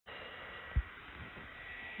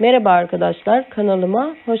Merhaba arkadaşlar,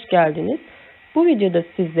 kanalıma hoş geldiniz. Bu videoda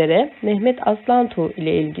sizlere Mehmet Aslantuğ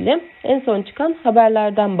ile ilgili en son çıkan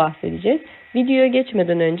haberlerden bahsedeceğiz. Videoya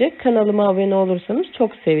geçmeden önce kanalıma abone olursanız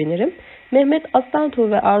çok sevinirim. Mehmet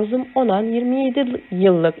Aslantuğ ve Arzum Onan 27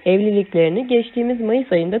 yıllık evliliklerini geçtiğimiz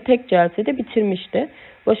Mayıs ayında tek celsede bitirmişti.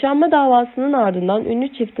 Boşanma davasının ardından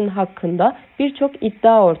ünlü çiftin hakkında birçok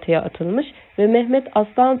iddia ortaya atılmış ve Mehmet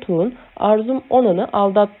Aslantuğ'un Arzum Onan'ı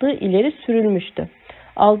aldattığı ileri sürülmüştü.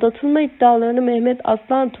 Aldatılma iddialarını Mehmet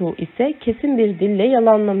Aslantuğ ise kesin bir dille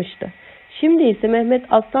yalanlamıştı. Şimdi ise Mehmet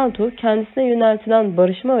Aslantuğ kendisine yöneltilen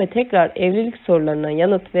barışma ve tekrar evlilik sorularına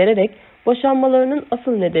yanıt vererek boşanmalarının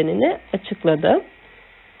asıl nedenini açıkladı.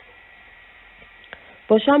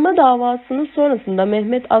 Boşanma davasının sonrasında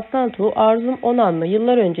Mehmet Aslantuğ Arzum Onan'la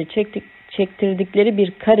yıllar önce çektirdikleri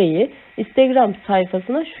bir kareyi Instagram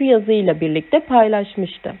sayfasına şu yazıyla birlikte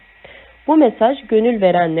paylaşmıştı. Bu mesaj gönül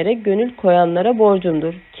verenlere, gönül koyanlara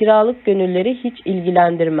borcumdur. Kiralık gönülleri hiç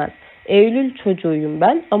ilgilendirmez. Eylül çocuğuyum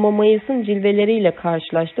ben ama Mayıs'ın cilveleriyle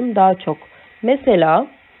karşılaştım daha çok. Mesela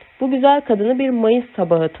bu güzel kadını bir Mayıs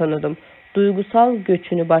sabahı tanıdım. Duygusal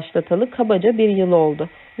göçünü başlatalı kabaca bir yıl oldu.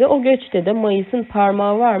 Ve o göçte de Mayıs'ın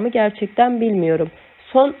parmağı var mı gerçekten bilmiyorum.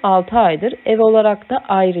 Son 6 aydır ev olarak da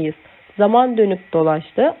ayrıyız. Zaman dönüp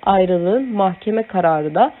dolaştı. Ayrılığın mahkeme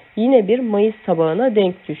kararı da yine bir Mayıs sabahına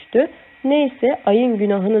denk düştü. Neyse ayın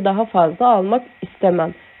günahını daha fazla almak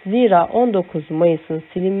istemem. Zira 19 Mayıs'ın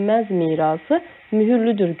silinmez mirası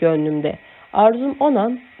mühürlüdür gönlümde. Arzum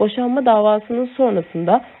Onan boşanma davasının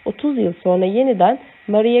sonrasında 30 yıl sonra yeniden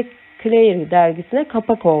Marie Claire dergisine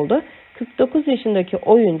kapak oldu. 49 yaşındaki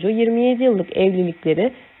oyuncu 27 yıllık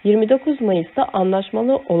evlilikleri 29 Mayıs'ta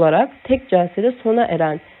anlaşmalı olarak tek celsede sona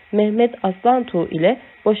eren Mehmet Aslantuğ ile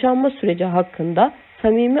boşanma süreci hakkında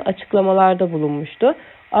samimi açıklamalarda bulunmuştu.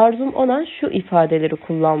 Arzum Onan şu ifadeleri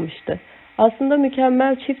kullanmıştı. Aslında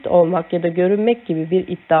mükemmel çift olmak ya da görünmek gibi bir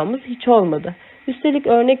iddiamız hiç olmadı. Üstelik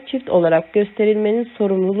örnek çift olarak gösterilmenin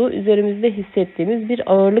sorumluluğu üzerimizde hissettiğimiz bir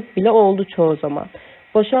ağırlık bile oldu çoğu zaman.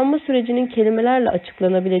 Boşanma sürecinin kelimelerle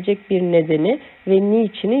açıklanabilecek bir nedeni ve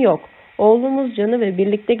niçini yok. Oğlumuz Can'ı ve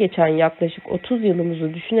birlikte geçen yaklaşık 30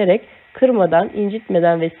 yılımızı düşünerek, kırmadan,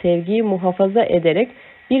 incitmeden ve sevgiyi muhafaza ederek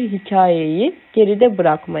bir hikayeyi geride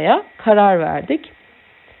bırakmaya karar verdik.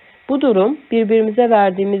 Bu durum birbirimize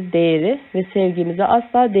verdiğimiz değeri ve sevgimizi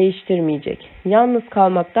asla değiştirmeyecek. Yalnız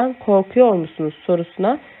kalmaktan korkuyor musunuz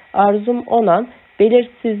sorusuna Arzum Onan,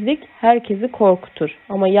 belirsizlik herkesi korkutur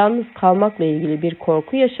ama yalnız kalmakla ilgili bir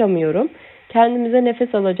korku yaşamıyorum. Kendimize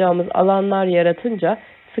nefes alacağımız alanlar yaratınca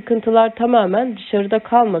sıkıntılar tamamen dışarıda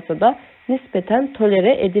kalmasa da nispeten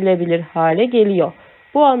tolere edilebilir hale geliyor.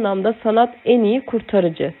 Bu anlamda sanat en iyi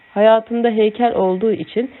kurtarıcı. Hayatımda heykel olduğu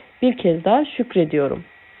için bir kez daha şükrediyorum.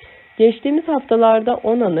 Geçtiğimiz haftalarda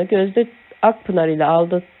Onan'ı Gözde Akpınar ile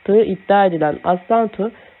aldattığı iddia edilen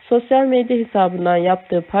Aslantuğ, sosyal medya hesabından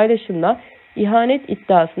yaptığı paylaşımla ihanet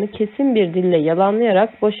iddiasını kesin bir dille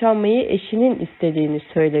yalanlayarak boşanmayı eşinin istediğini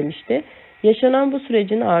söylemişti. Yaşanan bu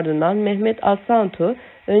sürecin ardından Mehmet Aslantuğ,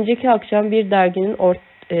 önceki akşam bir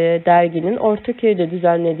derginin Ortaköy'de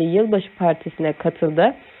düzenlediği yılbaşı partisine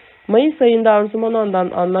katıldı. Mayıs ayında Arzum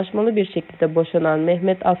Onan'dan anlaşmalı bir şekilde boşanan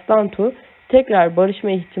Mehmet Aslantuğ, tekrar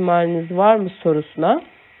barışma ihtimaliniz var mı sorusuna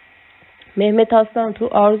Mehmet Aslantuğ,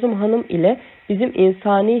 Arzum Hanım ile bizim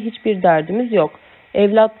insani hiçbir derdimiz yok.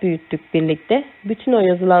 Evlat büyüttük birlikte. Bütün o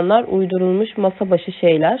yazılanlar uydurulmuş masa başı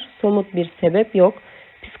şeyler. Somut bir sebep yok.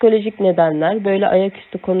 Psikolojik nedenler, böyle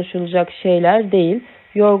ayaküstü konuşulacak şeyler değil.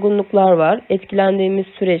 Yorgunluklar var, etkilendiğimiz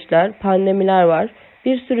süreçler, pandemiler var.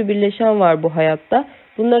 Bir sürü birleşen var bu hayatta.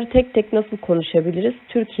 Bunları tek tek nasıl konuşabiliriz?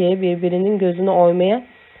 Türkiye birbirinin gözünü oymaya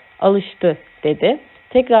alıştı dedi.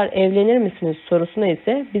 Tekrar evlenir misiniz sorusuna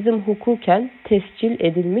ise bizim hukuken tescil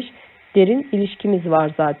edilmiş derin ilişkimiz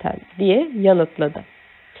var zaten diye yanıtladı.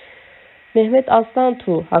 Mehmet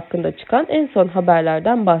Aslantuğ hakkında çıkan en son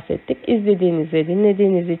haberlerden bahsettik. İzlediğiniz ve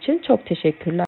dinlediğiniz için çok teşekkürler.